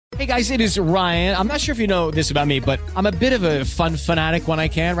Hey guys, it is Ryan. I'm not sure if you know this about me, but I'm a bit of a fun fanatic when I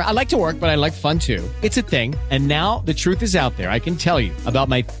can. I like to work, but I like fun too. It's a thing. And now the truth is out there. I can tell you about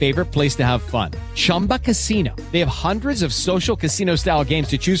my favorite place to have fun. Chumba Casino. They have hundreds of social casino style games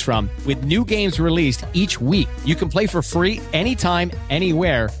to choose from with new games released each week. You can play for free anytime,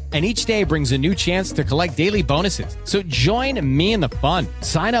 anywhere. And each day brings a new chance to collect daily bonuses. So join me in the fun.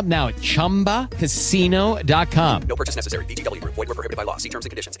 Sign up now at ChumbaCasino.com. No purchase necessary. VGW Group. Void where prohibited by law. See terms and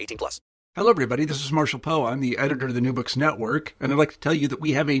conditions. 18+. Hello, everybody. This is Marshall Poe. I'm the editor of the New Books Network, and I'd like to tell you that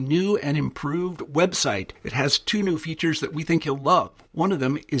we have a new and improved website. It has 2 new features that we think you'll love. One of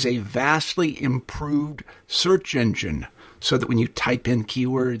them is a vastly improved search engine, so that when you type in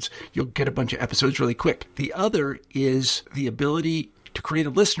keywords, you'll get a bunch of episodes really quick. The other is the ability to create a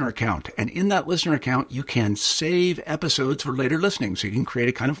listener account. And in that listener account, you can save episodes for later listening. So you can create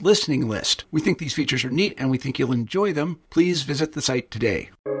a kind of listening list. We think these features are neat and we think you'll enjoy them. Please visit the site today.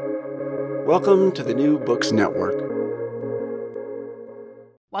 Welcome to the New Books Network.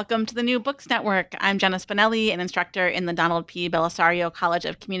 Welcome to the New Books Network. I'm Jenna Spinelli, an instructor in the Donald P. Bellisario College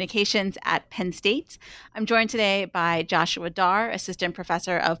of Communications at Penn State. I'm joined today by Joshua Dar, Assistant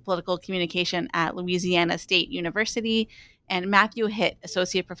Professor of Political Communication at Louisiana State University, and Matthew Hitt,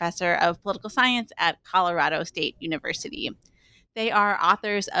 Associate Professor of Political Science at Colorado State University. They are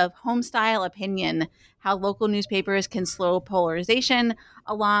authors of Homestyle Opinion, How Local Newspapers Can Slow Polarization,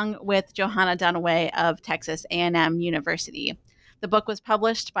 along with Johanna Dunaway of Texas A&M University. The book was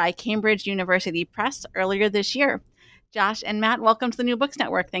published by Cambridge University Press earlier this year. Josh and Matt, welcome to the New Books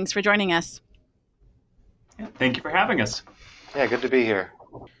Network. Thanks for joining us. Thank you for having us. Yeah, good to be here.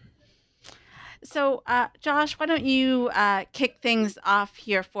 So, Josh, why don't you kick things off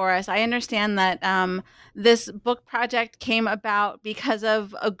here for us? I understand that this book project came about because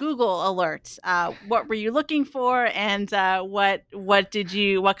of a Google alert. What were you looking for, and what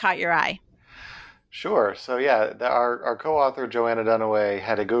caught your eye? Sure. So yeah, our co-author Johanna Dunaway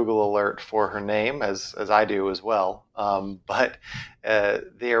had a Google alert for her name, as I do as well. But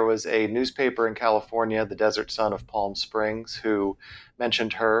there was a newspaper in California, the Desert Sun of Palm Springs, who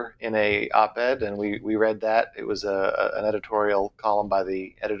mentioned her in a op-ed, and we read that. It was an editorial column by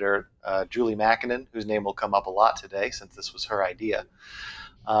the editor Julie Mackinnon, whose name will come up a lot today since this was her idea,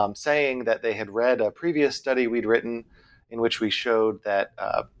 saying that they had read a previous study we'd written in which we showed that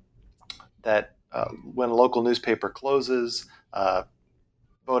when a local newspaper closes,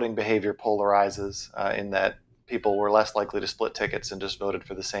 voting behavior polarizes in that people were less likely to split tickets and just voted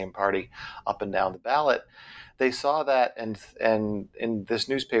for the same party up and down the ballot. They saw that and in this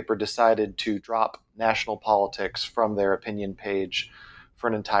newspaper decided to drop national politics from their opinion page for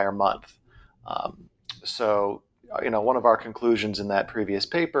an entire month. So one of our conclusions in that previous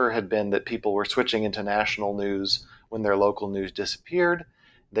paper had been that people were switching into national news when their local news disappeared.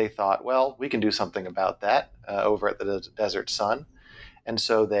 They thought, well, we can do something about that over at the Desert Sun. And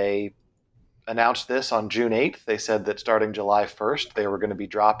so they announced this on June 8th. They said that starting July 1st, they were going to be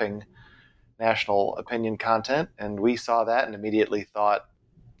dropping national opinion content. And we saw that and immediately thought,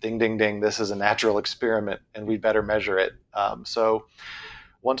 ding, ding, ding, this is a natural experiment and we'd better measure it. So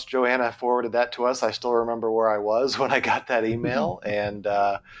once Johanna forwarded that to us, I still remember where I was when I got that email. And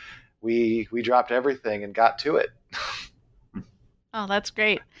we dropped everything and got to it. Oh, that's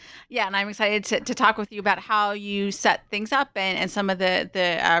great. Yeah, and I'm excited to talk with you about how you set things up and some of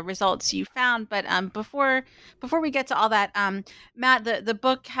the results you found. But before we get to all that, Matt, the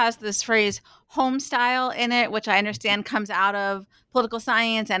book has this phrase homestyle in it, which I understand comes out of political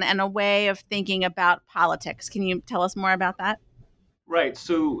science and a way of thinking about politics. Can you tell us more about that? Right.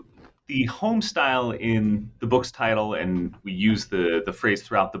 So the homestyle in the book's title, and we use the phrase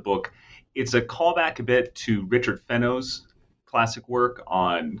throughout the book, it's a callback a bit to Richard Fenno's classic work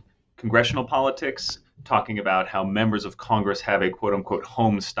on congressional politics, talking about how members of Congress have a quote-unquote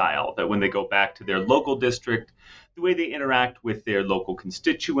home style, that when they go back to their local district, the way they interact with their local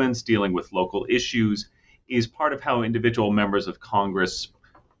constituents, dealing with local issues, is part of how individual members of Congress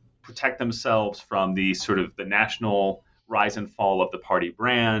protect themselves from the sort of the national rise and fall of the party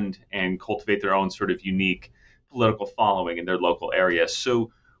brand and cultivate their own sort of unique political following in their local area.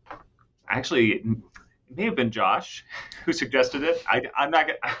 So actually, it may have been Josh who suggested it. I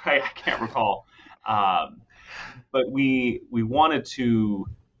can't recall. But we wanted to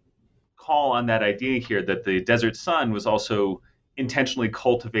call on that idea here that the Desert Sun was also intentionally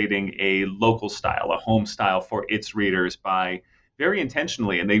cultivating a local style, a home style for its readers by very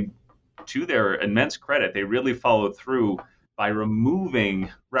intentionally, and they, to their immense credit, they really followed through by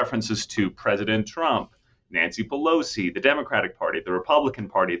removing references to President Trump, Nancy Pelosi, the Democratic Party, the Republican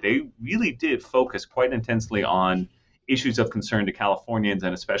Party. They really did focus quite intensely on issues of concern to Californians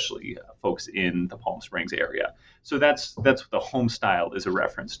and especially folks in the Palm Springs area. So that's what the home style is a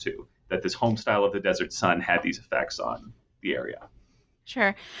reference to, that this home style of the desert sun had these effects on the area.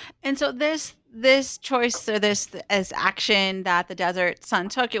 Sure. And so this choice, or this as action that the Desert Sun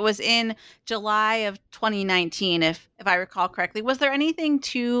took, it was in July of 2019, if I recall correctly. Was there anything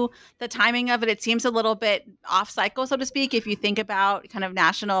to the timing of it? It seems a little bit off cycle, so to speak, if you think about kind of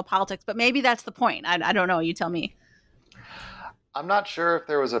national politics, but maybe that's the point. I don't know. You tell me. I'm not sure if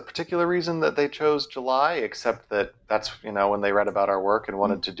there was a particular reason that they chose July, except that that's, when they read about our work and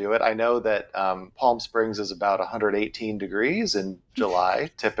wanted to do it. I know that Palm Springs is about 118 degrees in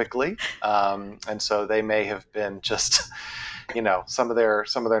July, typically. And so they may have been just, some of their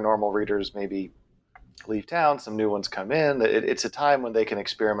normal readers maybe leave town, some new ones come in. It's a time when they can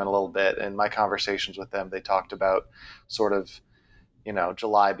experiment a little bit. In my conversations with them, they talked about sort of,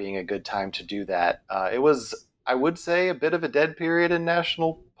 July being a good time to do that. It was, I would say, a bit of a dead period in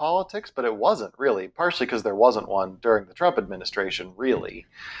national politics, but it wasn't really, partially because there wasn't one during the Trump administration, really.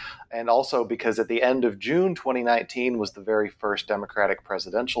 And also because at the end of June 2019 was the very first Democratic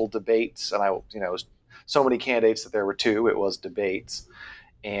presidential debates. And it was so many candidates that there were two, it was debates.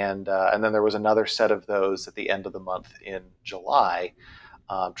 And then there was another set of those at the end of the month in July.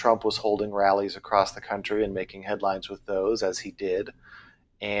 Trump was holding rallies across the country and making headlines with those, as he did.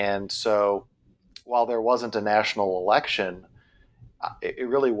 And so while there wasn't a national election, it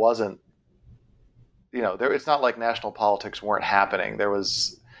really wasn't, it's not like national politics weren't happening. There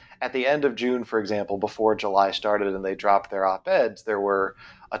was, at the end of June, for example, before July started and they dropped their op-eds, there were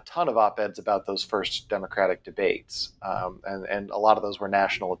a ton of op-eds about those first Democratic debates. And a lot of those were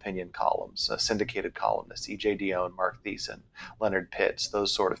national opinion columns, syndicated columnists, E.J. Dionne, Mark Thiessen, Leonard Pitts,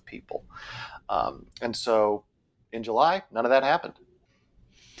 those sort of people. And so in July, none of that happened.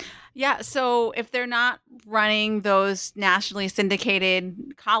 Yeah. So if they're not running those nationally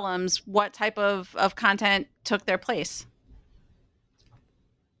syndicated columns, what type of content took their place?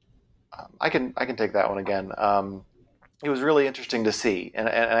 I can take that one again. It was really interesting to see. And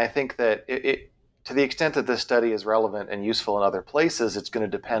I think that it to the extent that this study is relevant and useful in other places, it's going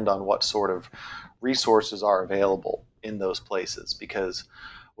to depend on what sort of resources are available in those places. Because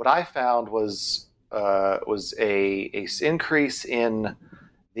what I found was a increase in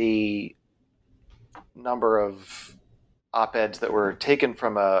the number of op-eds that were taken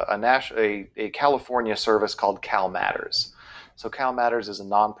from a California service called Cal Matters. So Cal Matters is a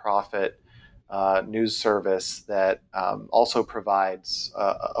nonprofit news service that also provides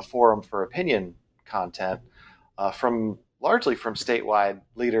a forum for opinion content largely from statewide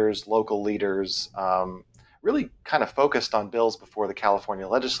leaders, local leaders, really kind of focused on bills before the California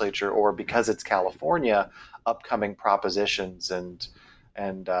legislature, or because it's California, upcoming propositions and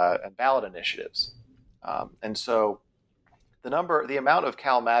ballot initiatives. And so the amount of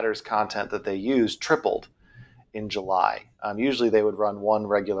Cal Matters content that they used tripled in July. Usually they would run one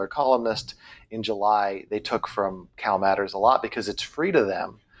regular columnist. In July, they took from Cal Matters a lot because it's free to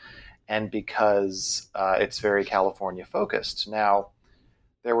them and because it's very California focused. Now,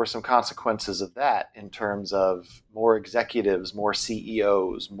 there were some consequences of that in terms of more executives, more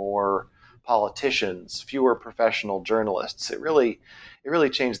CEOs, more politicians, fewer professional journalists. It really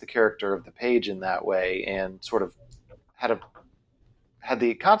changed the character of the page in that way, and sort of had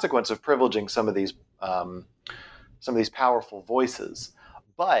the consequence of privileging some of these powerful voices.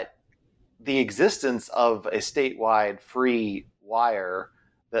 But the existence of a statewide free wire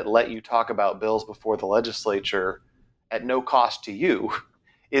that let you talk about bills before the legislature at no cost to you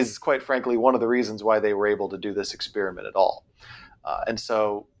is, quite frankly, one of the reasons why they were able to do this experiment at all. And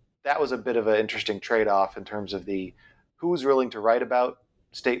so that was a bit of an interesting trade-off in terms of who's willing to write about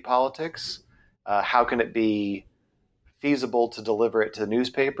state politics, how can it be feasible to deliver it to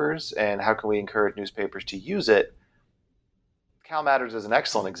newspapers, and how can we encourage newspapers to use it. Cal Matters is an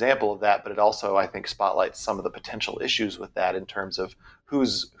excellent example of that, but it also, I think, spotlights some of the potential issues with that in terms of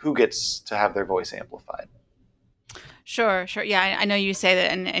who gets to have their voice amplified. Sure. Yeah, I know you say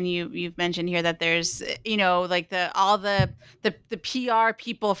that, and you've mentioned here that there's, like all the PR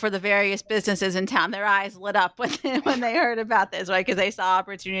people for the various businesses in town, their eyes lit up when they heard about this, right? Because they saw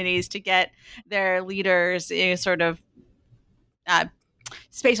opportunities to get their leaders sort of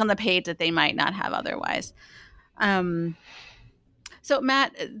space on the page that they might not have otherwise. So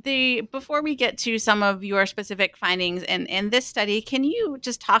Matt, before we get to some of your specific findings in this study, can you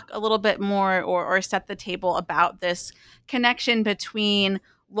just talk a little bit more or set the table about this connection between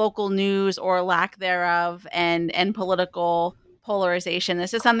local news or lack thereof and political polarization.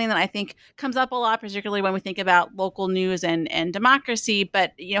 This is something that I think comes up a lot, particularly when we think about local news and democracy.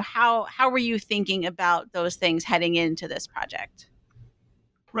 But how were you thinking about those things heading into this project?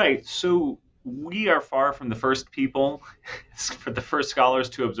 Right. So we are far from the first people, for the first scholars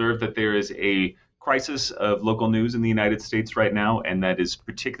to observe that there is a crisis of local news in the United States right now, and that is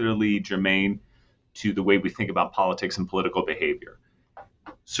particularly germane to the way we think about politics and political behavior.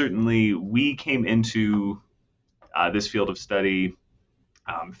 Certainly, we came into this field of study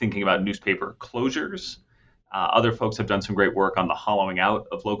thinking about newspaper closures. Other folks have done some great work on the hollowing out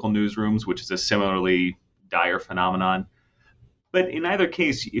of local newsrooms, which is a similarly dire phenomenon. But in either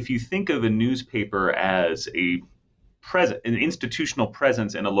case, if you think of a newspaper as an institutional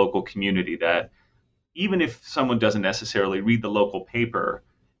presence in a local community, that even if someone doesn't necessarily read the local paper,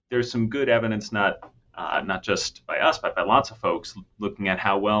 there's some good evidence, not just by us, but by lots of folks, looking at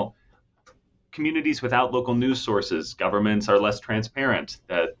how well communities without local news sources, governments are less transparent.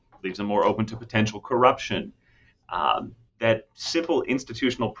 That leaves them more open to potential corruption. That simple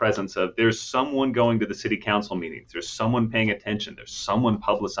institutional presence of there's someone going to the city council meetings, there's someone paying attention, there's someone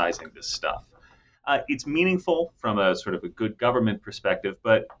publicizing this stuff. It's meaningful from a sort of a good government perspective,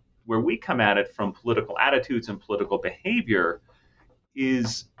 but where we come at it from political attitudes and political behavior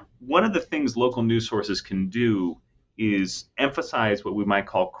is one of the things local news sources can do is emphasize what we might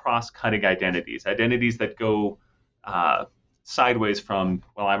call cross-cutting identities that go sideways from,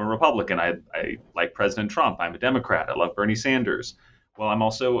 well, I'm a Republican, I like President Trump, I'm a Democrat, I love Bernie Sanders. Well, I'm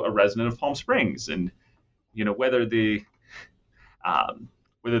also a resident of Palm Springs, and whether the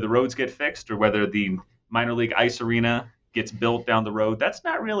roads get fixed or whether the minor league ice arena gets built down the road, that's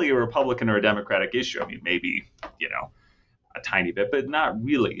not really a Republican or a Democratic issue. I mean, maybe a tiny bit, but not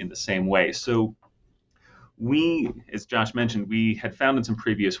really in the same way. So we, as Josh mentioned, we had found in some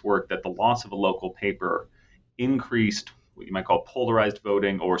previous work that the loss of a local paper increased what you might call polarized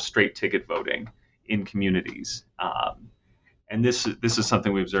voting or straight ticket voting in communities. And this is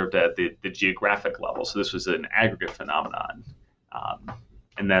something we observed at the geographic level. So this was an aggregate phenomenon.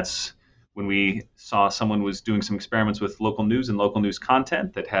 And that's when we saw someone was doing some experiments with local news and local news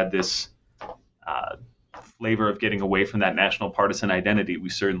content that had this flavor of getting away from that national partisan identity. We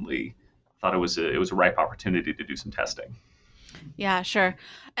certainly thought it was a ripe opportunity to do some testing. Yeah, sure.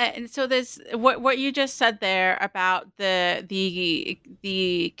 And so this, what you just said there about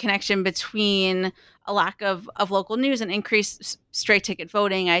the connection between a lack of local news and increased straight ticket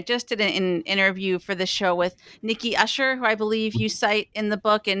voting. I just did an interview for the show with Nikki Usher, who I believe you cite in the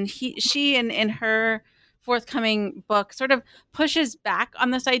book, and she in her forthcoming book sort of pushes back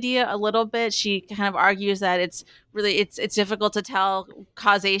on this idea a little bit. She kind of argues that it's difficult to tell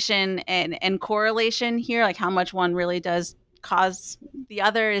causation and correlation here, like how much one really does cause the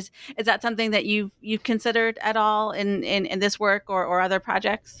other. Is that something that you've considered at all in this work or other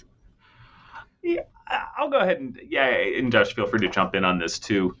projects? Yeah, I'll go ahead and Josh, feel free to jump in on this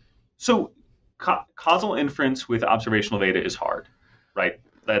too. So causal inference with observational data is hard, right?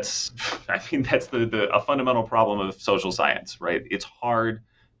 That's a fundamental problem of social science, right? It's hard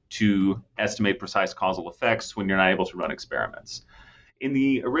to estimate precise causal effects when you're not able to run experiments. In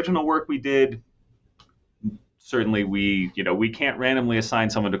the original work we did, certainly we can't randomly assign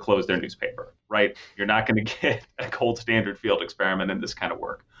someone to close their newspaper, right? You're not going to get a gold standard field experiment in this kind of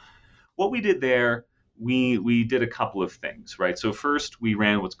work. What we did there, we did a couple of things, right? So first, we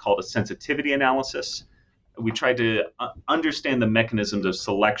ran what's called a sensitivity analysis. We tried to understand the mechanisms of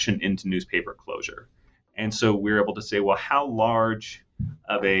selection into newspaper closure. And so we were able to say, well, how large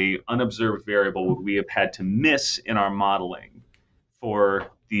of a unobserved variable would we have had to miss in our modeling for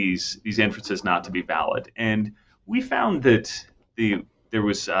these inferences not to be valid? And we found that we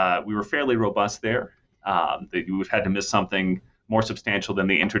were fairly robust there. That you would have had to miss something more substantial than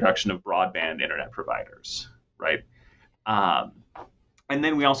the introduction of broadband internet providers, right? And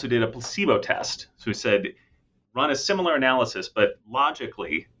then we also did a placebo test. So we said, run a similar analysis, but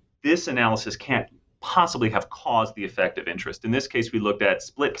logically, this analysis can't possibly have caused the effect of interest. In this case, we looked at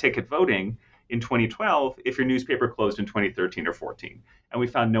split ticket voting in 2012 if your newspaper closed in 2013 or 14, and we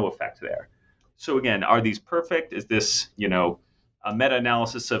found no effect there. So again, are these perfect? Is this, a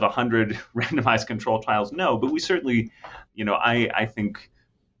meta-analysis of 100 randomized control trials? No, but we certainly, I think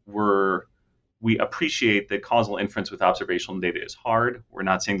we appreciate that causal inference with observational data is hard. We're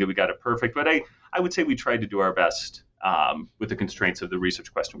not saying that we got it perfect, but I would say we tried to do our best with the constraints of the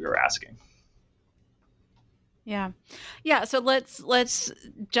research question we were asking. Yeah. So let's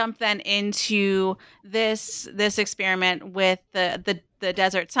jump then into this experiment with the the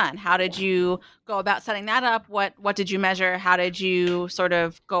Desert Sun. How did you go about setting that up? What did you measure? How did you sort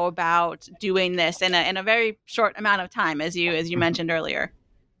of go about doing this in a very short amount of time, as you mentioned earlier?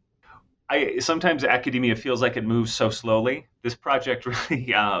 Sometimes academia feels like it moves so slowly. This project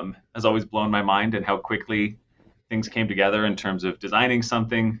really has always blown my mind, and how quickly things came together in terms of designing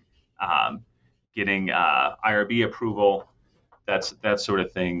something, getting IRB approval, that sort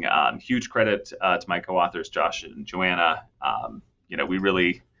of thing. Huge credit to my co-authors, Josh and Joanna. We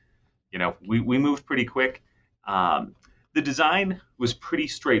really, we moved pretty quick. The design was pretty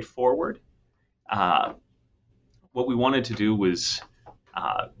straightforward. What we wanted to do was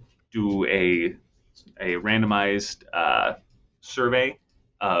do a randomized survey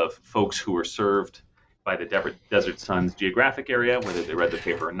of folks who were served by the Desert Sun's geographic area, whether they read the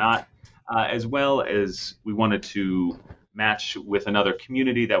paper or not, as well as we wanted to match with another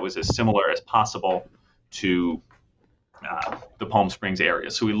community that was as similar as possible to the Palm Springs area.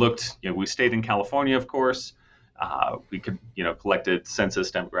 So we looked, we stayed in California, of course. We could, collected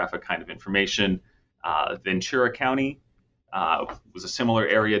census demographic kind of information. Ventura County was a similar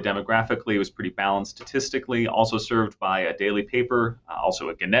area demographically. It was pretty balanced statistically, also served by a daily paper, also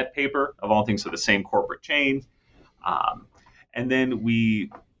a Gannett paper, of all things, so the same corporate chain. And then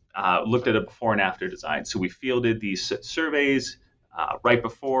we looked at a before and after design. So we fielded these surveys right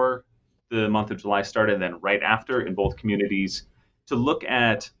before the month of July started, and then right after in both communities, to look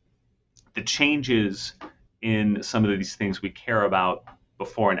at the changes in some of these things we care about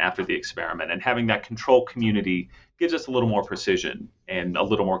before and after the experiment. And having that control community gives us a little more precision and a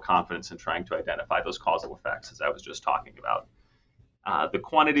little more confidence in trying to identify those causal effects, as I was just talking about. The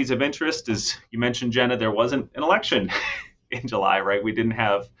quantities of interest, as you mentioned, Jenna, there wasn't an election in July, right? We didn't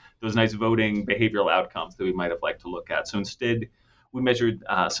have those nice voting behavioral outcomes that we might have liked to look at. So instead, we measured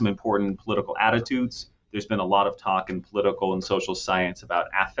some important political attitudes. There's been a lot of talk in political and social science about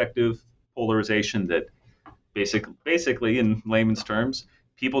affective polarization, that basically, in layman's terms,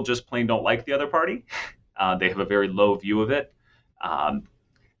 people just plain don't like the other party. They have a very low view of it.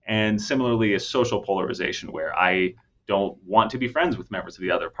 And similarly, a social polarization, where I don't want to be friends with members of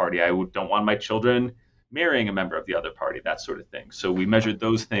the other party. I don't want my children marrying a member of the other party, that sort of thing. So we measured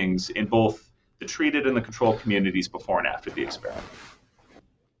those things in both the treated and the control communities before and after the experiment.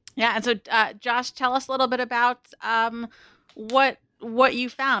 Yeah, and so Josh, tell us a little bit about what you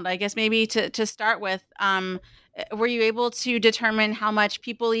found. I guess maybe to start with, were you able to determine how much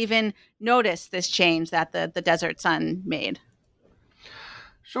people even noticed this change that the Desert Sun made?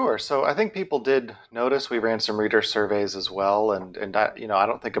 Sure. So I think people did notice. We ran some reader surveys as well, and I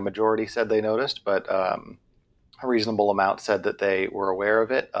don't think a majority said they noticed, but a reasonable amount said that they were aware of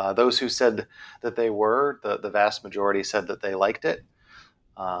it. Those who said that they were, the vast majority said that they liked it.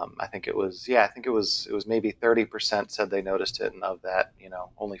 I think it was maybe 30% said they noticed it, and of that,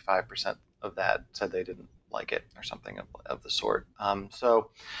 only 5% of that said they didn't like it, or something of the sort. So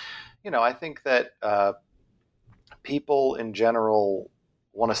I think that people in general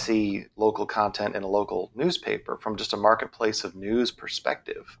want to see local content in a local newspaper from just a marketplace of news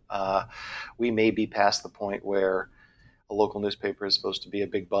perspective. We may be past the point where a local newspaper is supposed to be a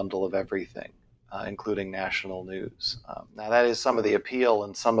big bundle of everything, including national news. Now, that is some of the appeal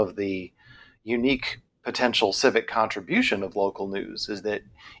and some of the unique potential civic contribution of local news, is that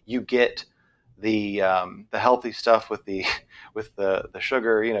you get the healthy stuff with the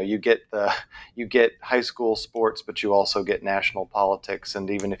sugar. You get high school sports, but you also get national politics. And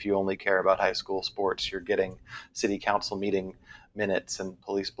even if you only care about high school sports, you're getting city council meeting minutes and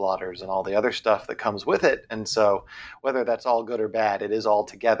police blotters and all the other stuff that comes with it. And so whether that's all good or bad, it is all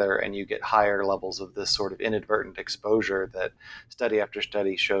together, and you get higher levels of this sort of inadvertent exposure that study after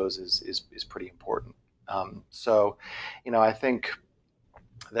study shows is pretty important. So I think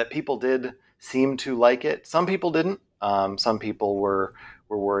that people did seem to like it. Some people didn't. Some people were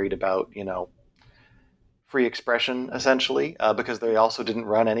worried about, free expression, essentially, because they also didn't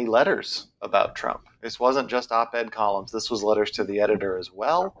run any letters about Trump. This wasn't just op-ed columns. This was letters to the editor as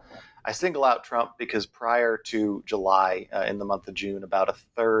well. I single out Trump because prior to July, in the month of June, about a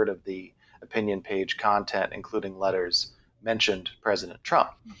third of the opinion page content, including letters, mentioned President Trump.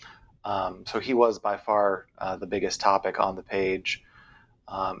 So he was by far the biggest topic on the page.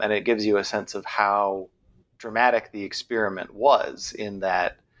 And it gives you a sense of how dramatic the experiment was, in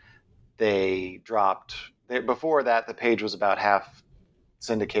that before that, the page was about half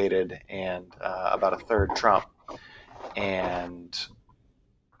syndicated and about a third Trump. And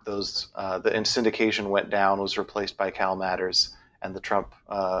the syndication went down, was replaced by Cal Matters, and the Trump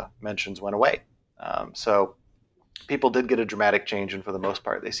mentions went away. So people did get a dramatic change, and for the most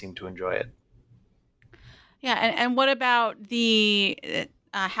part, they seemed to enjoy it. Yeah, and what about the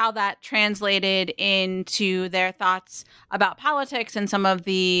how that translated into their thoughts about politics and some of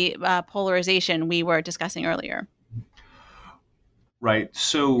the polarization we were discussing earlier? Right.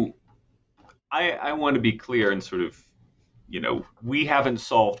 So I want to be clear and sort of, we haven't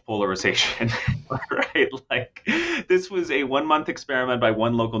solved polarization, right? Like, this was a 1-month experiment by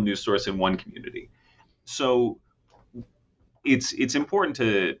one local news source in one community. So it's important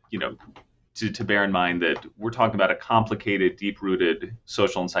to, to bear in mind that we're talking about a complicated, deep-rooted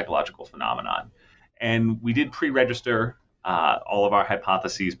social and psychological phenomenon. And we did pre-register all of our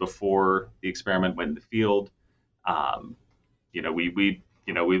hypotheses before the experiment went in the field. We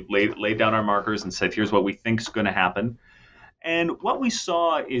laid down our markers and said, here's what we think is going to happen. And what we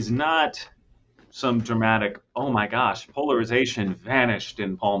saw is not some dramatic, oh my gosh, polarization vanished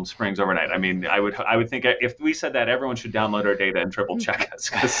in Palm Springs overnight. I mean, I would think if we said that, everyone should download our data and triple check us,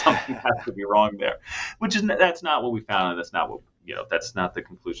 because something has to be wrong there. That's not what we found, and that's not that's not the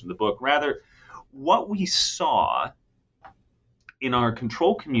conclusion of the book. Rather, what we saw in our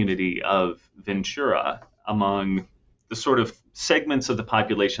control community of Ventura, among the sort of segments of the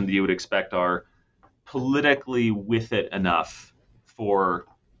population that you would expect are politically with it enough for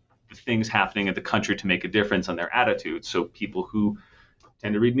the things happening in the country to make a difference on their attitudes. So people who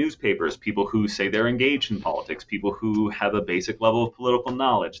tend to read newspapers, people who say they're engaged in politics, people who have a basic level of political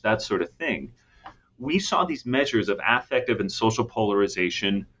knowledge, that sort of thing. We saw these measures of affective and social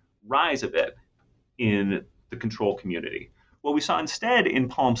polarization rise a bit in the control community. What we saw instead in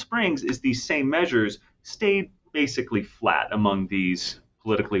Palm Springs is these same measures stayed basically flat among these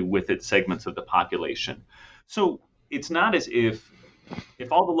politically with it segments of the population. So it's not as if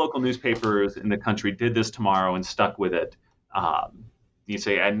all the local newspapers in the country did this tomorrow and stuck with it, you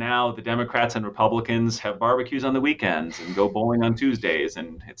say, and now the Democrats and Republicans have barbecues on the weekends and go bowling on Tuesdays.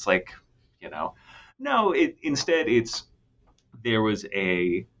 And it's like, no, instead this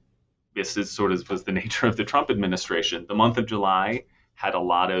is sort of was the nature of the Trump administration. The month of July had a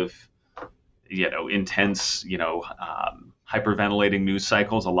lot of, intense, hyperventilating news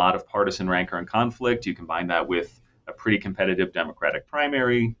cycles, a lot of partisan rancor and conflict. You combine that with a pretty competitive Democratic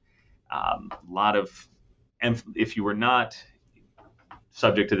primary, if you were not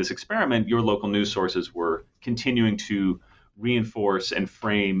subject to this experiment, your local news sources were continuing to reinforce and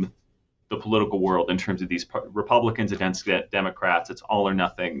frame the political world in terms of these Republicans against Democrats. It's all or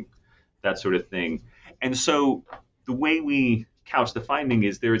nothing, that sort of thing. And so the way we couch the finding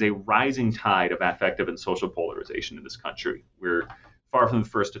is there is a rising tide of affective and social polarization in this country. We're far from the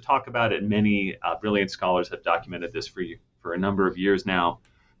first to talk about it. Many brilliant scholars have documented this for a number of years now.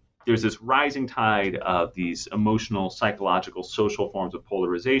 There's this rising tide of these emotional, psychological, social forms of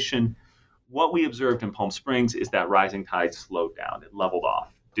polarization. What we observed in Palm Springs is that rising tide slowed down. It leveled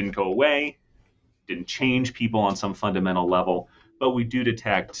off. Didn't go away, didn't change people on some fundamental level, but we do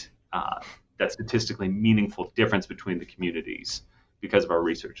detect that statistically meaningful difference between the communities because of our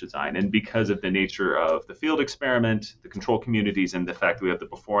research design and because of the nature of the field experiment, the control communities, and the fact that we have the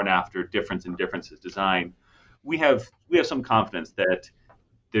before and after difference in differences design. We have some confidence that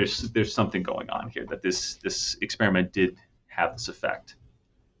there's something going on here, that this experiment did have this effect.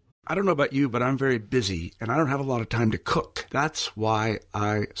 I don't know about you, but I'm very busy and I don't have a lot of time to cook. That's why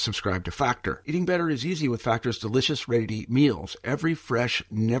I subscribe to Factor. Eating better is easy with Factor's delicious, ready-to-eat meals. Every fresh,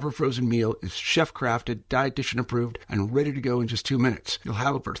 never frozen meal is chef-crafted, dietitian approved, and ready to go in just 2 minutes. You'll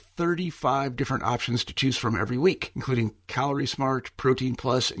have over 35 different options to choose from every week, including Calorie Smart, Protein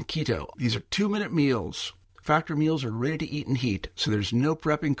Plus, and Keto. These are 2-minute meals. Factor meals are ready to eat and heat, so there's no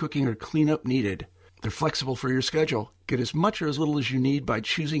prepping, cooking, or cleanup needed. They're flexible for your schedule. Get as much or as little as you need by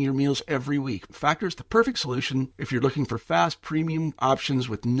choosing your meals every week. Factor is the perfect solution if you're looking for fast, premium options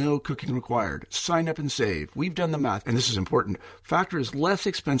with no cooking required. Sign up and save. We've done the math, and this is important. Factor is less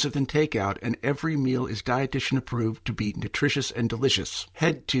expensive than takeout, and every meal is dietitian approved to be nutritious and delicious.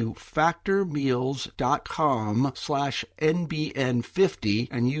 Head to factormeals.com/NBN50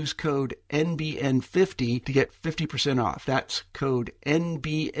 and use code NBN50 to get 50% off. That's code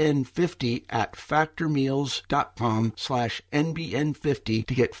NBN50 at factormeals.com/NBN50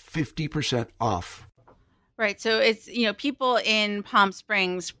 to get 50% off. Right. So it's, people in Palm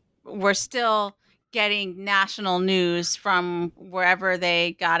Springs were still getting national news from wherever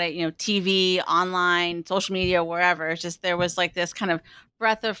they got it, TV, online, social media, wherever. It's just there was like this kind of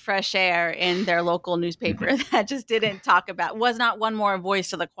breath of fresh air in their local newspaper that just didn't was not one more voice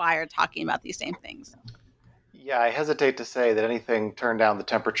to the choir talking about these same things. Yeah, I hesitate to say that anything turned down the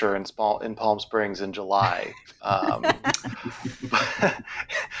temperature in Palm Springs in July.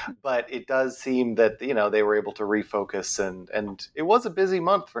 but it does seem that they were able to refocus, and it was a busy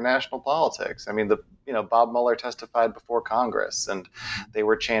month for national politics. I mean, Bob Mueller testified before Congress, and they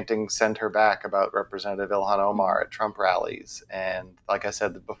were chanting "Send her back" about Representative Ilhan Omar at Trump rallies, and like I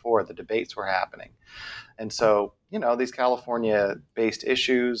said before, the debates were happening. And so, these California-based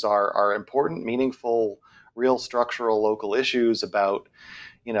issues are important, meaningful, real structural local issues about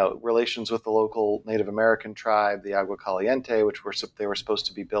relations with the local Native American tribe, the Agua Caliente, which they were supposed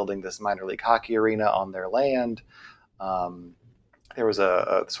to be building this minor league hockey arena on their land. There was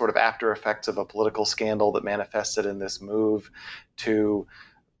a sort of after effects of a political scandal that manifested in this move to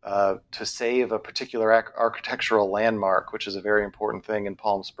save a particular architectural landmark, which is a very important thing in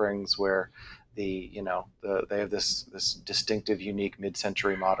Palm Springs, where they have this distinctive, unique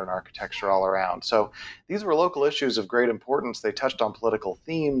mid-century modern architecture all around. So these were local issues of great importance. They touched on political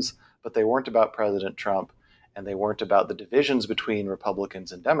themes, but they weren't about President Trump, and they weren't about the divisions between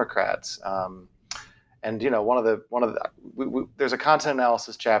Republicans and Democrats. And there's a content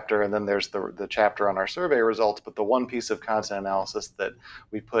analysis chapter, and then there's the chapter on our survey results. But the one piece of content analysis that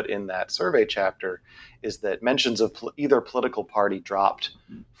we put in that survey chapter is that mentions of either political party dropped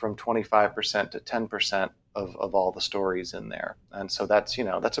from 25% to 10% of all the stories in there. And so that's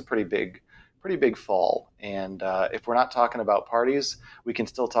a pretty big fall. And if we're not talking about parties, we can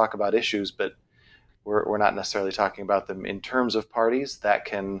still talk about issues, but we're not necessarily talking about them in terms of parties. That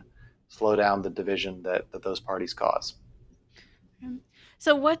can slow down the division that those parties cause.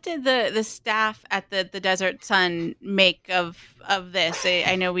 So what did the staff at the Desert Sun make of this?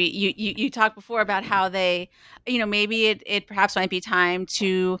 I know you talked before about how they, maybe it perhaps might be time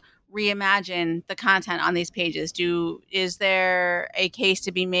to reimagine the content on these pages. Is there a case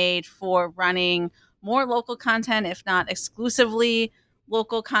to be made for running more local content, if not exclusively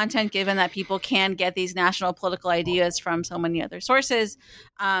local content, given that people can get these national political ideas from so many other sources?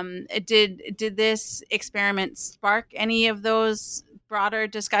 Did this experiment spark any of those broader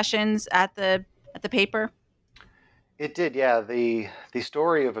discussions at the paper? It did, yeah. The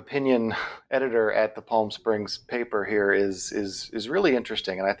story of opinion editor at the Palm Springs paper here is really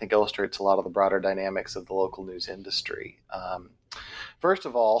interesting, and I think illustrates a lot of the broader dynamics of the local news industry. First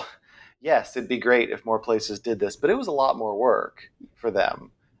of all, yes, it'd be great if more places did this, but it was a lot more work for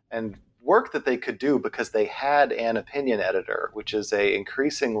them, and work that they could do because they had an opinion editor, which is a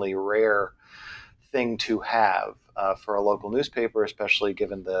increasingly rare thing to have for a local newspaper, especially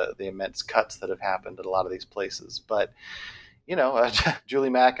given the immense cuts that have happened at a lot of these places. But Julie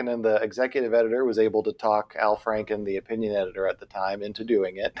Mackinnon, the executive editor, was able to talk Al Franken, the opinion editor at the time, into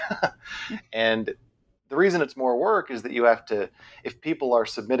doing it. And the reason it's more work is that you have to, if people are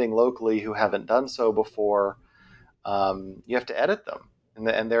submitting locally who haven't done so before, you have to edit them.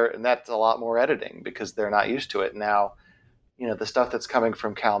 And that's a lot more editing because they're not used to it. Now, the stuff that's coming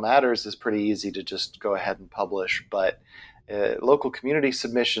from Cal Matters is pretty easy to just go ahead and publish, but local community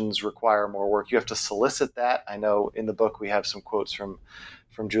submissions require more work. You have to solicit that. I know in the book we have some quotes from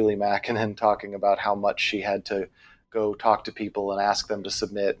Julie Mackinnon talking about how much she had to go talk to people and ask them to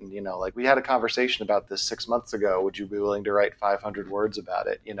submit. And, we had a conversation about this 6 months ago. Would you be willing to write 500 words about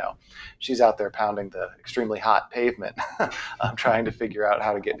it? She's out there pounding the extremely hot pavement, trying to figure out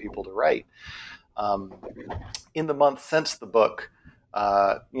how to get people to write. In the month since the book,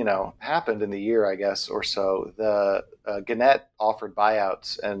 happened in the year, I guess, or so, the Gannett offered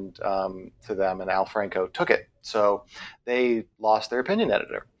buyouts and to them, and Al Franken took it. So they lost their opinion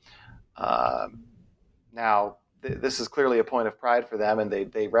editor. Now, this is clearly a point of pride for them, and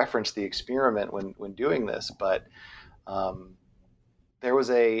they referenced the experiment when doing this, but there was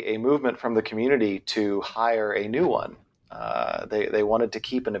a movement from the community to hire a new one. They wanted to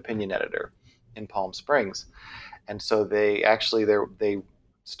keep an opinion editor in Palm Springs, and so they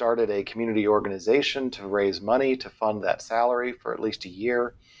started a community organization to raise money to fund that salary for at least a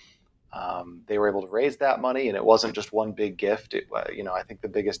year. They were able to raise that money, and it wasn't just one big gift. I think the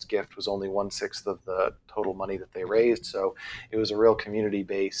biggest gift was only 1/6 of the total money that they raised. So it was a real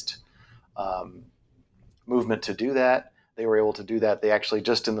community-based movement to do that. They were able to do that. They actually,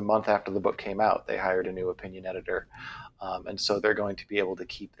 just in the month after the book came out, they hired a new opinion editor. And so they're going to be able to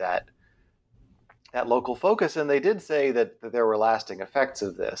keep that local focus. And they did say that there were lasting effects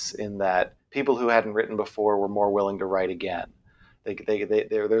of this, in that people who hadn't written before were more willing to write again.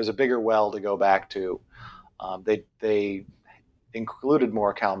 There's a bigger well to go back to. They included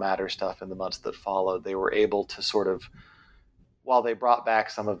more Cal Matters stuff in the months that followed. They were able to sort of, while they brought back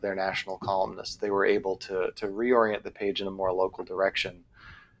some of their national columnists, they were able to reorient the page in a more local direction.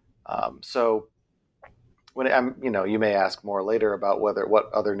 So when you may ask more later about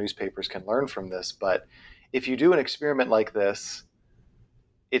what other newspapers can learn from this, but if you do an experiment like this,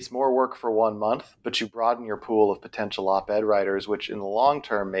 it's more work for 1 month, but you broaden your pool of potential op-ed writers, which in the long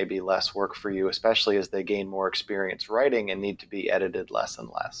term may be less work for you, especially as they gain more experience writing and need to be edited less and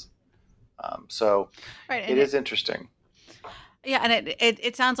less. So Right. it is interesting. Yeah, and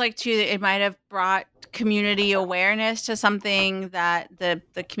it sounds like too that it might have brought community awareness to something that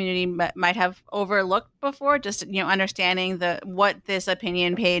the community might have overlooked before. Just understanding what this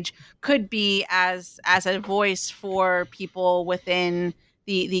opinion page could be as a voice for people within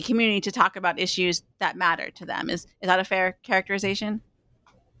the community to talk about issues that matter to them. Is that a fair characterization?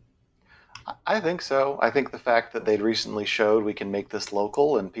 I think so. I think the fact that they'd recently showed we can make this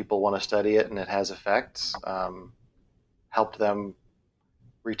local and people want to study it and it has effects helped them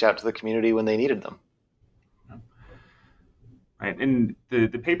reach out to the community when they needed them. Right, and the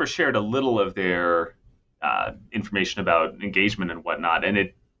paper shared a little of their information about engagement and whatnot,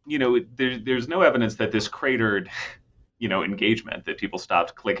 and there's no evidence that this cratered, engagement, that people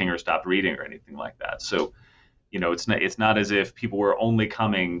stopped clicking or stopped reading or anything like that. So, it's not as if people were only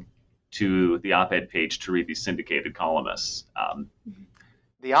coming to the op-ed page to read these syndicated columnists.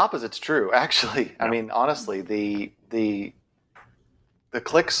 The opposite's true, actually. I mean, honestly, the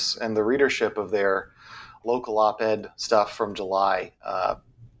clicks and the readership of their local op-ed stuff from July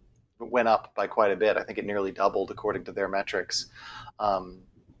went up by quite a bit. I think it nearly doubled according to their metrics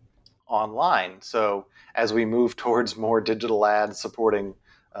online. So as we move towards more digital ads supporting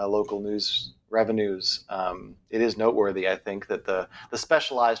local news revenues, it is noteworthy, I think, that the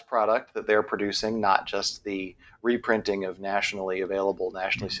specialized product that they're producing, not just the reprinting of nationally available,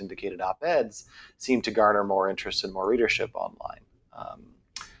 nationally syndicated op-eds, seem to garner more interest and more readership online.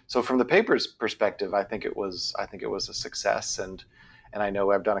 So from the paper's perspective, I think it was a success, and I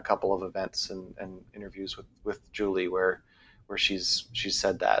know I've done a couple of events and interviews with Julie where she's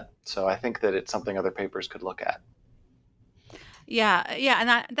said that. So I think that it's something other papers could look at. Yeah,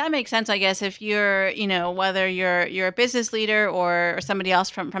 and that makes sense, I guess. If you're, whether you're a business leader or somebody else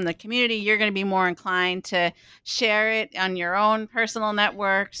from the community, you're going to be more inclined to share it on your own personal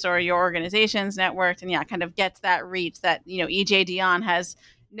networks or your organization's networks, and kind of gets that reach that E.J. Dionne has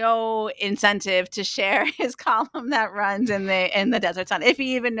no incentive to share his column that runs in the Desert Sun if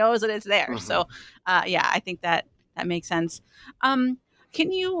he even knows that it's there. Mm-hmm. So, I think that makes sense.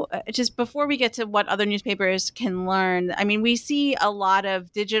 Can you just, before we get to what other newspapers can learn, I mean, we see a lot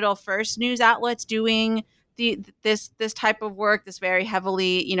of digital first news outlets doing this type of work, this very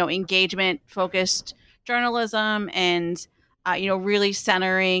heavily, engagement focused journalism, and really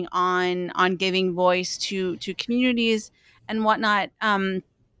centering on giving voice to communities and whatnot.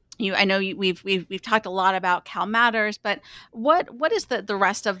 I know we've talked a lot about Cal Matters, but what is the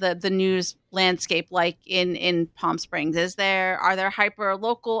rest of the news landscape like in Palm Springs? Are there hyper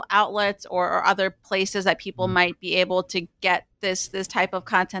local outlets or other places that people might be able to get this type of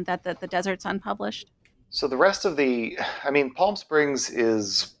content that the Desert Sun published? So the rest of Palm Springs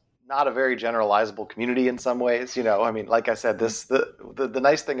is not a very generalizable community in some ways. Like I said, the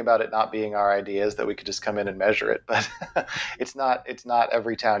nice thing about it not being our idea is that we could just come in and measure it, but it's not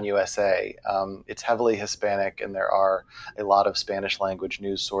every town USA. It's heavily Hispanic, and there are a lot of Spanish language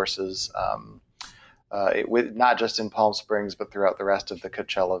news sources, not just in Palm Springs, but throughout the rest of the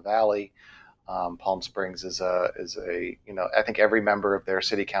Coachella Valley. Palm Springs is a I think every member of their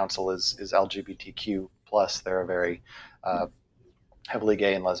city council is LGBTQ plus. They're a very heavily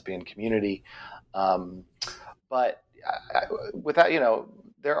gay and lesbian community. But without,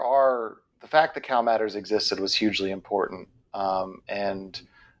 the fact that Cal Matters existed was hugely important. And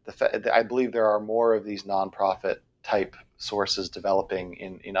I believe there are more of these nonprofit type sources developing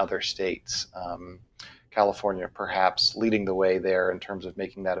in other states. California, perhaps leading the way there in terms of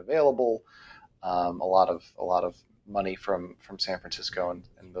making that available. A lot of money from San Francisco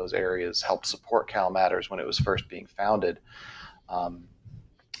and those areas helped support Cal Matters when it was first being founded.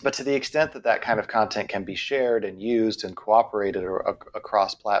 But to the extent that kind of content can be shared and used and cooperated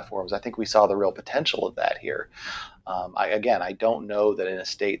across platforms, I think we saw the real potential of that here. I don't know that in a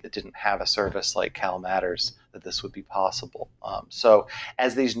state that didn't have a service like Cal Matters that this would be possible. So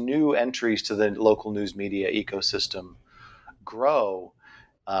as these new entries to the local news media ecosystem grow,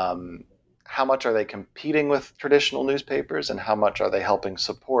 how much are they competing with traditional newspapers, and how much are they helping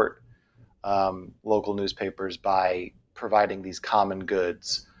support local newspapers by providing these common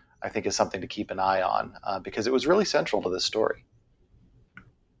goods, I think is something to keep an eye on, because it was really central to this story.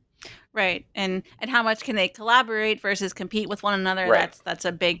 Right. And how much can they collaborate versus compete with one another? Right. That's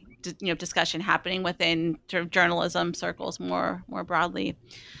a big discussion happening within sort of journalism circles more broadly.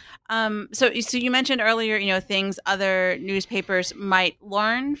 So you mentioned earlier, things other newspapers might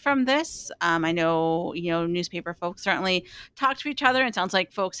learn from this. I know, newspaper folks certainly talk to each other. It sounds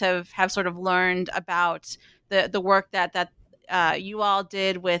like folks have sort of learned about the work that you all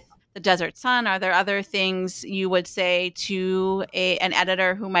did with the Desert Sun. Are there other things you would say to an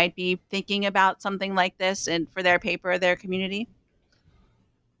editor who might be thinking about something like this and for their paper, their community?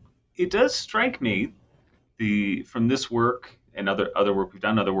 It does strike me from this work and other work we've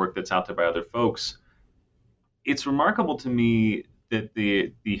done, other work that's out there by other folks. It's remarkable to me that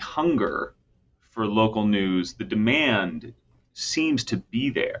the hunger for local news, the demand seems to be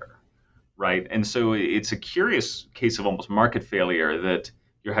there, right? And so it's a curious case of almost market failure that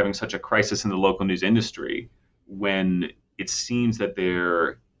you're having such a crisis in the local news industry when it seems that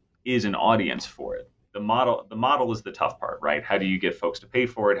there is an audience for it. The model is the tough part, right? How do you get folks to pay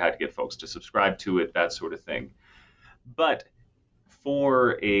for it? How do you get folks to subscribe to it? That sort of thing. But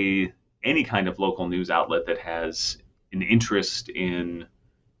for any kind of local news outlet that has an interest in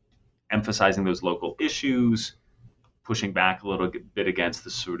emphasizing those local issues, pushing back a little bit against the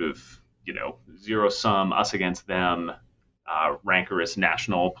sort of, zero sum, us against them, rancorous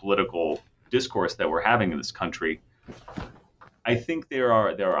national political discourse that we're having in this country, I think there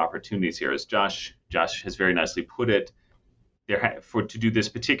are opportunities here. As Josh has very nicely put it, to do this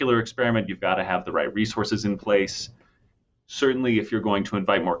particular experiment, you've got to have the right resources in place. Certainly, if you're going to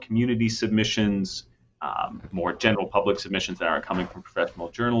invite more community submissions, more general public submissions that aren't coming from professional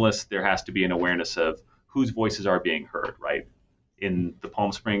journalists, there has to be an awareness of whose voices are being heard, right? In the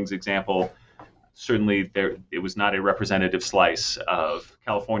Palm Springs example, certainly it was not a representative slice of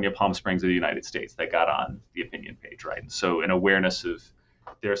California, Palm Springs, or the United States that got on the opinion page, right? So an awareness of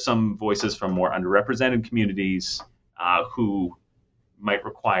there are some voices from more underrepresented communities who might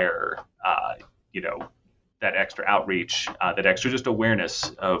require, that extra outreach, that extra just awareness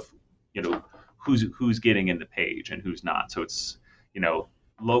of, who's getting in the page and who's not. So it's,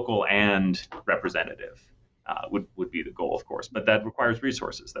 local and representative would be the goal, of course. But that requires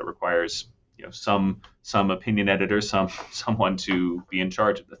resources. That requires, some opinion editor, someone to be in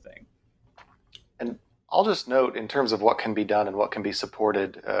charge of the thing. And I'll just note, in terms of what can be done and what can be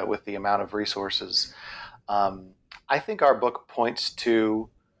supported with the amount of resources, I think our book points to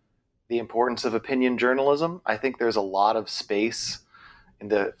the importance of opinion journalism. I think there's a lot of space in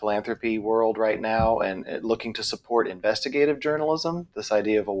the philanthropy world right now and looking to support investigative journalism. This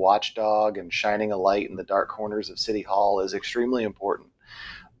idea of a watchdog and shining a light in the dark corners of City Hall is extremely important.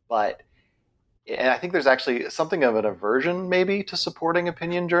 And I think there's actually something of an aversion maybe to supporting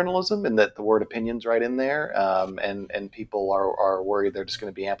opinion journalism, in that the word opinion's right in there, and people are worried they're just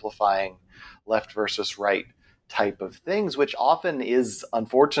going to be amplifying left versus right type of things, which often is,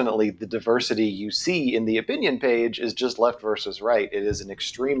 unfortunately, the diversity you see in the opinion page is just left versus right. It is an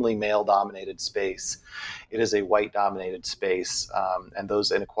extremely male-dominated space. It is a white-dominated space, and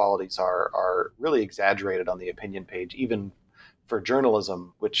those inequalities are really exaggerated on the opinion page, even for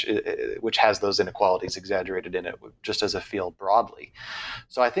journalism, which has those inequalities exaggerated in it, just as a field broadly.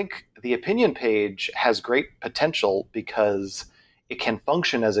 So I think the opinion page has great potential because it can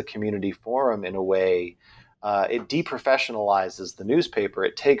function as a community forum in a way. It deprofessionalizes the newspaper.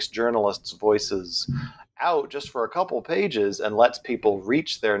 It takes journalists' voices out just for a couple pages and lets people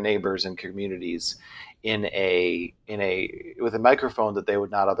reach their neighbors and communities with a microphone that they would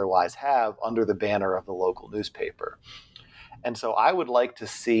not otherwise have under the banner of the local newspaper. And so I would like to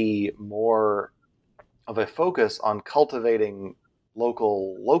see more of a focus on cultivating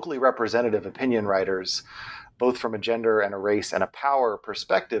locally representative opinion writers, both from a gender and a race and a power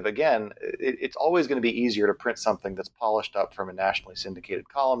perspective. Again, it's always going to be easier to print something that's polished up from a nationally syndicated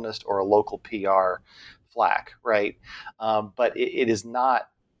columnist or a local PR flack, right? But it is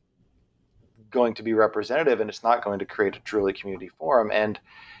not going to be representative, and it's not going to create a truly community forum. And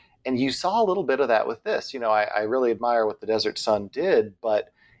you saw a little bit of that with this. I really admire what the Desert Sun did,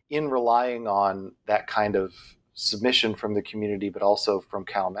 but in relying on that kind of submission from the community, but also from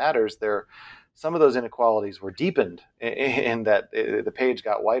Cal Matters, some of those inequalities were deepened in that the page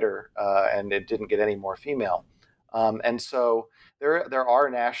got whiter and it didn't get any more female. And so there are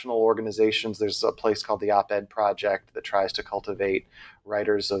national organizations. There's a place called the Op-Ed Project that tries to cultivate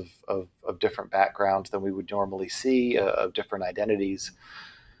writers of different backgrounds than we would normally see, of different identities.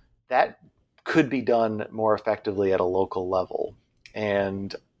 That could be done more effectively at a local level.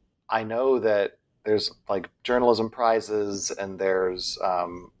 And I know that there's like journalism prizes, and there's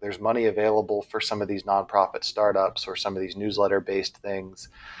money available for some of these nonprofit startups or some of these newsletter-based things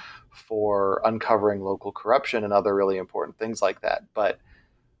for uncovering local corruption and other really important things like that. But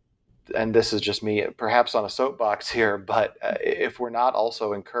and this is just me, perhaps on a soapbox here, but if we're not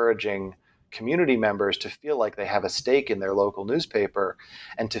also encouraging community members to feel like they have a stake in their local newspaper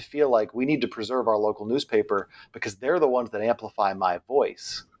and to feel like we need to preserve our local newspaper because they're the ones that amplify my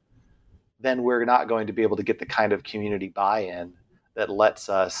voice, then we're not going to be able to get the kind of community buy-in that lets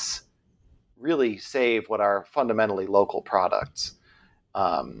us really save what are fundamentally local products.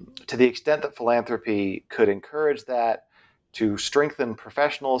 To the extent that philanthropy could encourage that, to strengthen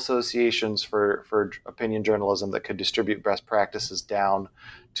professional associations for opinion journalism that could distribute best practices down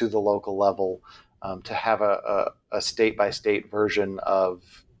to the local level, to have a state-by-state version of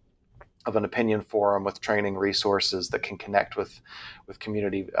an opinion forum with training resources that can connect with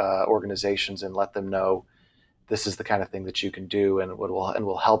community organizations and let them know this is the kind of thing that you can do and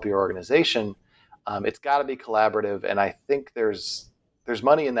will help your organization. It's got to be collaborative, and I think there's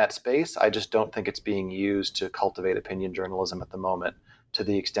money in that space. I just don't think it's being used to cultivate opinion journalism at the moment to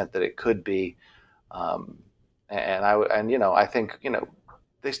the extent that it could be. I think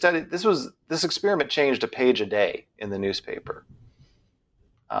they studied this experiment changed a page a day in the newspaper,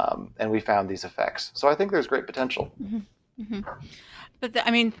 and we found these effects. So I think there's great potential. Mm-hmm. Mm-hmm. But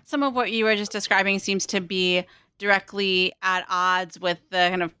some of what you were just describing seems to be directly at odds with the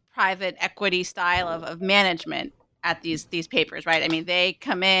kind of private equity style of management at these papers, right? I mean, they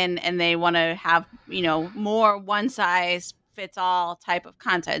come in and they want to have, more one size fits all type of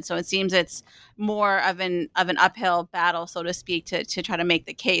content. So it seems it's more of an uphill battle, so to speak, to try to make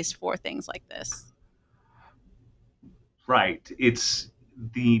the case for things like this. Right. It's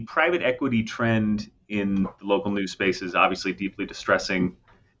the private equity trend in the local news space is obviously deeply distressing.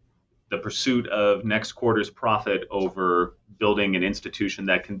 The pursuit of next quarter's profit over building an institution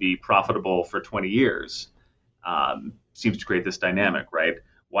that can be profitable for 20 years seems to create this dynamic, right?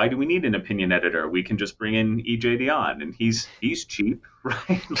 Why do we need an opinion editor? We can just bring in E.J. Dionne, and he's cheap,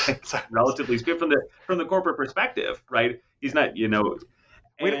 right? Relatively speaking, from the corporate perspective, right? He's not, We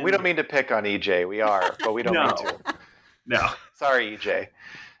don't mean to pick on E.J. We are, but we don't mean to. No. Sorry, E.J.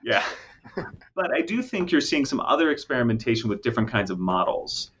 Yeah. But I do think you're seeing some other experimentation with different kinds of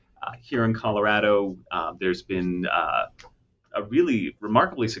models. Here in Colorado, there's been a really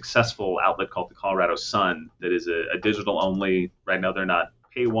remarkably successful outlet called the Colorado Sun that is a digital only. Right now, they're not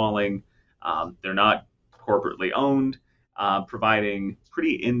paywalling. They're not corporately owned, providing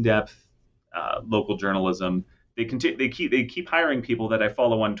pretty in-depth local journalism. They keep hiring people that I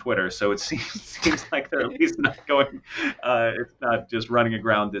follow on Twitter, so it seems like they're at least not going. It's not just running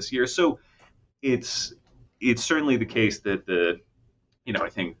aground this year. So it's certainly the case that I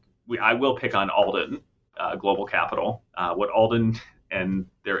think I will pick on Alden. Global Capital. What Alden and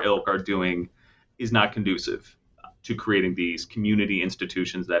their ilk are doing is not conducive to creating these community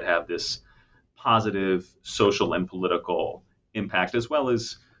institutions that have this positive social and political impact, as well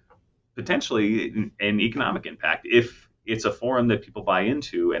as potentially an economic impact. If it's a forum that people buy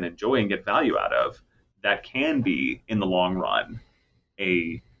into and enjoy and get value out of, that can be, in the long run,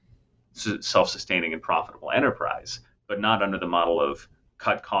 a self-sustaining and profitable enterprise, but not under the model of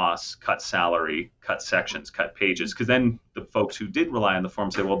cut costs, cut salary, cut sections, cut pages. Because then the folks who did rely on the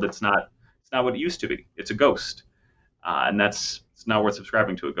forum say, well, it's not what it used to be. It's a ghost. And it's not worth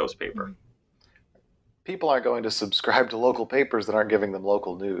subscribing to a ghost paper. People aren't going to subscribe to local papers that aren't giving them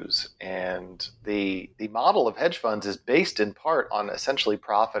local news. And the model of hedge funds is based in part on essentially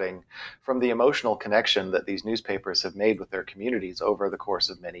profiting from the emotional connection that these newspapers have made with their communities over the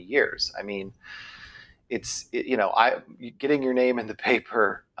course of many years. I mean, getting your name in the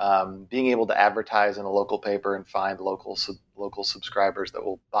paper, being able to advertise in a local paper and find local subscribers that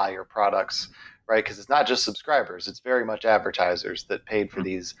will buy your products, right? Because it's not just subscribers; it's very much advertisers that paid for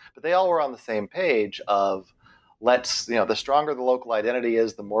these. But they all were on the same page of the stronger the local identity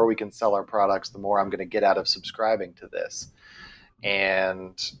is, the more we can sell our products, the more I'm going to get out of subscribing to this.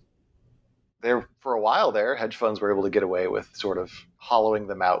 And for a while there, hedge funds were able to get away with sort of hollowing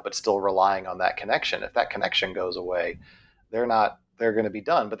them out, but still relying on that connection. If that connection goes away, they're going to be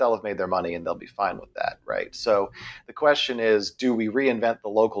done, but they'll have made their money and they'll be fine with that, right? So the question is, do we reinvent the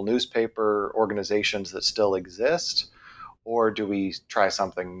local newspaper organizations that still exist, or do we try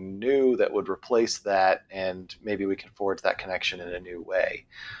something new that would replace that and maybe we can forge that connection in a new way?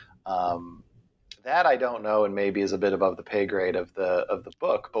 That I don't know, and maybe is a bit above the pay grade of the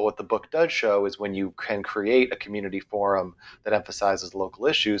book. But what the book does show is when you can create a community forum that emphasizes local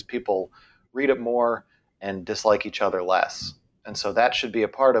issues, people read it more and dislike each other less. And so that should be a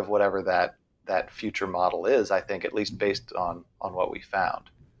part of whatever that future model is, I think, at least based on what we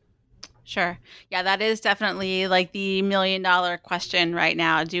found. Sure. Yeah, that is definitely like the $1 million question right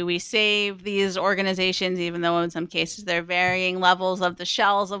now. Do we save these organizations, even though in some cases they're varying levels of the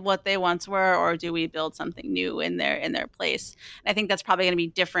shells of what they once were, or do we build something new in their place? And I think that's probably going to be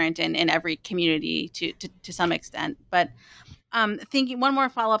different in every community to some extent. But thinking one more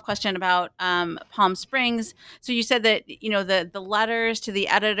follow-up question about Palm Springs. So you said that the letters to the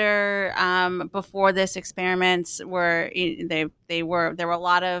editor before this experiments were there were a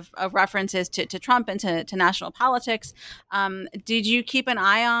lot of references to Trump and to national politics. Did you keep an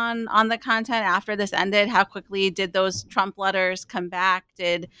eye on the content after this ended? How quickly did those Trump letters come back?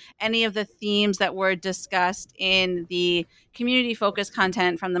 Did any of the themes that were discussed in the community-focused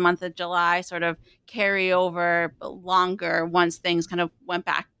content from the month of July sort of carry over longer once things kind of went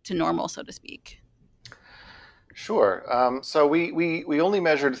back to normal, so to speak? Sure. So we only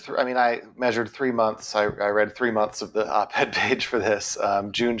measured. I measured 3 months. I read 3 months of the op-ed page for this,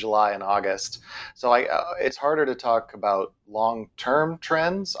 June, July, and August. So it's harder to talk about long-term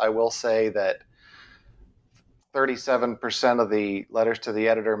trends. I will say that 37% of the letters to the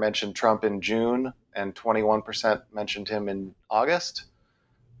editor mentioned Trump in June, and 21% mentioned him in August.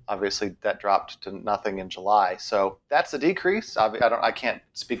 Obviously, that dropped to nothing in July. So that's a decrease. I can't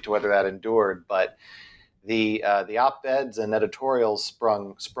speak to whether that endured, but the op-eds and editorials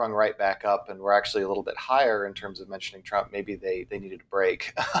sprung right back up, and were actually a little bit higher in terms of mentioning Trump. Maybe they needed a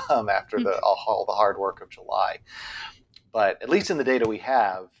break after all the hard work of July. But at least in the data we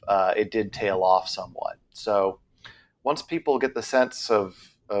have, it did tail off somewhat. So once people get the sense of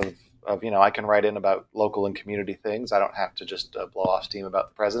I can write in about local and community things, I don't have to just blow off steam about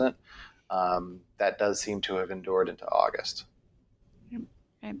the president. That does seem to have endured into August.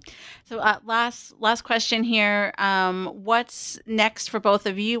 Okay. So last question here. What's next for both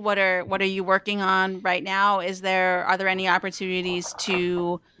of you? What are you working on right now? Are there any opportunities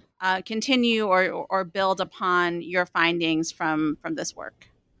to continue or build upon your findings from this work?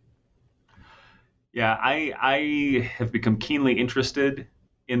 Yeah, I have become keenly interested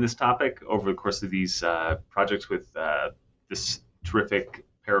in this topic over the course of these projects with this terrific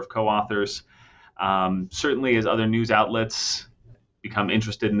pair of co-authors. Certainly, as other news outlets become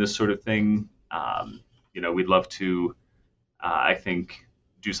interested in this sort of thing, we'd love to, I think,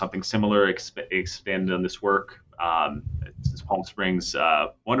 do something similar, expand on this work. Since Palm Springs,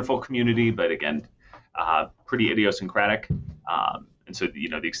 wonderful community, but again, pretty idiosyncratic. And so,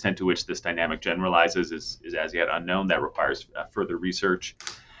 the extent to which this dynamic generalizes is as yet unknown. That requires further research.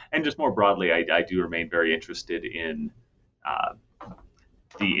 And just more broadly, I do remain very interested in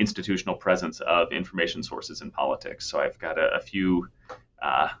the institutional presence of information sources in politics. So I've got a few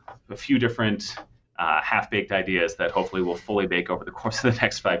different half-baked ideas that hopefully will fully bake over the course of the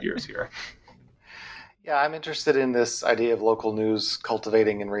next 5 years here. Yeah, I'm interested in this idea of local news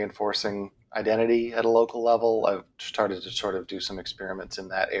cultivating and reinforcing identity at a local level. I've started to sort of do some experiments in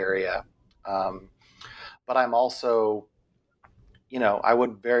that area. But I'm also, I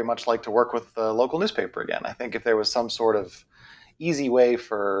would very much like to work with the local newspaper again. I think if there was some sort of easy way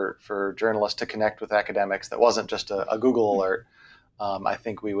for journalists to connect with academics that wasn't just a Google alert, I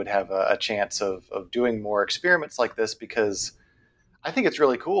think we would have a chance of doing more experiments like this, because I think it's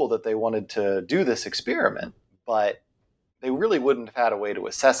really cool that they wanted to do this experiment, but they really wouldn't have had a way to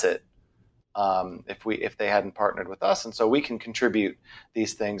assess it if they hadn't partnered with us. And so we can contribute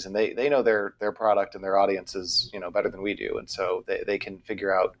these things, and they know their product and their audiences better than we do, and so they can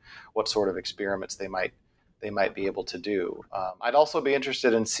figure out what sort of experiments they might be able to do. I'd also be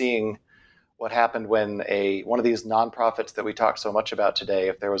interested in seeing what happened when one of these nonprofits that we talked so much about today,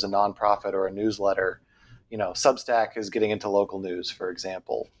 if there was a nonprofit or a newsletter, Substack is getting into local news, for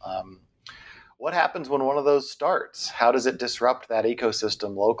example. What happens when one of those starts? How does it disrupt that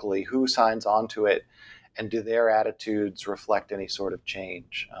ecosystem locally? Who signs on to it? And do their attitudes reflect any sort of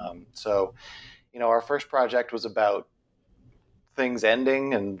change? So, our first project was about things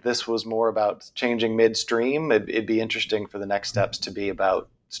ending, and this was more about changing midstream. It'd be interesting for the next steps to be about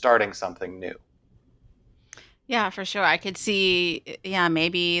starting something new. Yeah, for sure. I could see,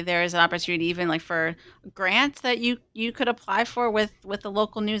 maybe there's an opportunity even like for grants that you could apply for with the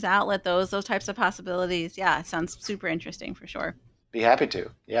local news outlet, those types of possibilities. Yeah, it sounds super interesting for sure. Be happy to.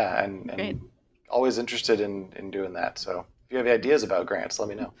 Yeah, and always interested in doing that. So if you have ideas about grants, let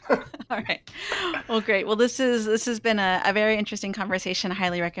me know. All right. Well, great. Well, this has been a very interesting conversation. I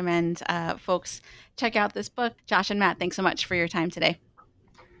highly recommend folks check out this book. Josh and Matt, thanks so much for your time today.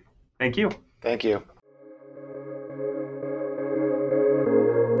 Thank you. Thank you.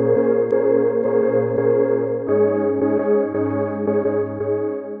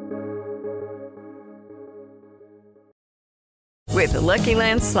 With the Lucky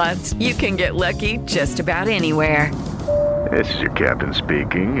Land Slots, you can get lucky just about anywhere. This is your captain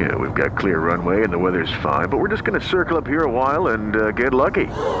speaking. We've got clear runway and the weather's fine, but we're just going to circle up here a while and get lucky.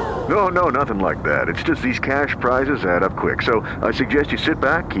 No, nothing like that. It's just these cash prizes add up quick. So I suggest you sit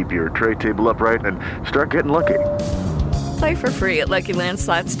back, keep your tray table upright, and start getting lucky. Play for free at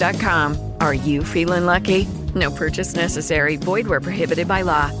LuckyLandSlots.com. Are you feeling lucky? No purchase necessary. Void where prohibited by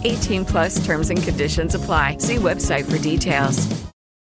law. 18+ terms and conditions apply. See website for details.